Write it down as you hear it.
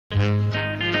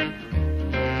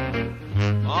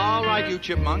right, you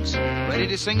chipmunks. Ready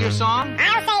to sing your song?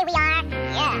 I'll say we are.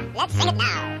 Yeah, let's sing it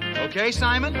now. Okay,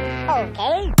 Simon?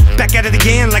 Okay. Back at it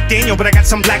again like Daniel, but I got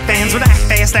some black fans. When I act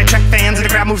fast, I track fans, and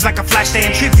the crowd moves like a flash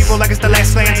stand. Treat people like it's the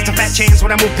last glance, it's a fat chance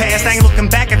when I move past. I ain't looking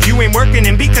back if you ain't working,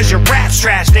 and because your rap's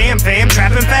trash. Damn fam,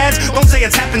 trapping fads, don't say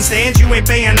it's happenstance. You ain't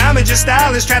paying homage, your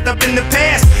style is trapped up in the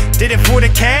past. Did it for the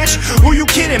cash? Who you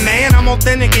kidding, man? I'm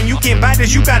authentic and you can't buy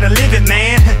this, you gotta live it,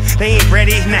 man. They ain't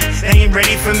ready, nah, they ain't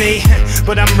ready for me.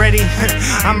 But I'm ready,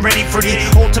 I'm ready for the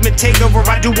ultimate takeover.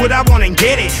 I do what I want and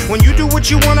get it. When you do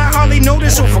what you want, I hardly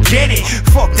notice, so forget it.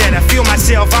 Fuck that, I feel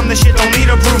myself, I'm the shit, don't need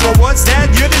approval. What's that?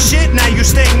 You're the shit, now you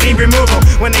stink, need removal.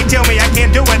 When they tell me I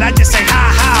can't do it, I just say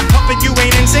ha ha. Puppet, you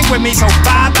ain't in sync with me, so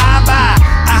bye bye bye.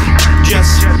 I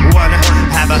just wanna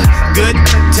have a good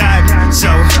time.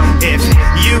 So if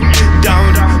you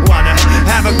don't wanna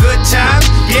have a good time,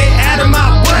 get out of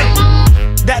my way.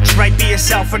 That's right, be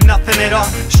yourself or nothing at all.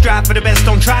 Strive for the best,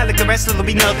 don't try like the rest. There'll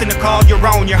be nothing to call your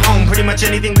own, your home. Pretty much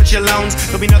anything but your loans.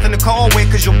 There'll be nothing to call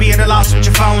with, cause you'll be at a loss with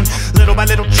your phone. Little by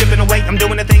little, chipping away, I'm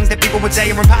doing the things that people would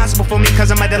say are impossible for me. Cause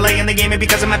of my delay in the game and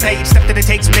because of my pay. Each step that it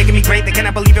takes making me great, they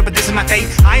cannot believe it, but this is my fate.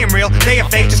 I am real, they are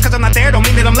fake, just cause I'm not there don't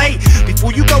mean that I'm late.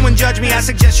 Before you go and judge me, I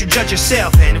suggest you judge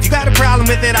yourself. And if you got a problem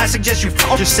with it, I suggest you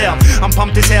fault yourself. I'm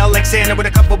pumped as hell like Santa with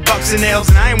a couple bucks and nails.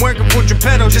 And I ain't working for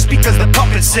Geppetto just because the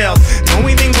puppet sells. The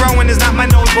only thing growing is not my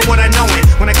nose, but what I know it.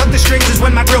 When I cut the strings is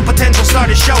when my real potential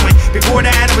started showing. Before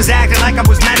that, I was acting like I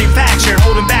was manufactured,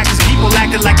 holding back cause people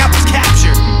acted like I was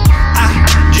captured. I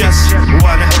just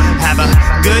wanna have a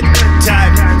good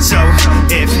time. So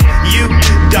if you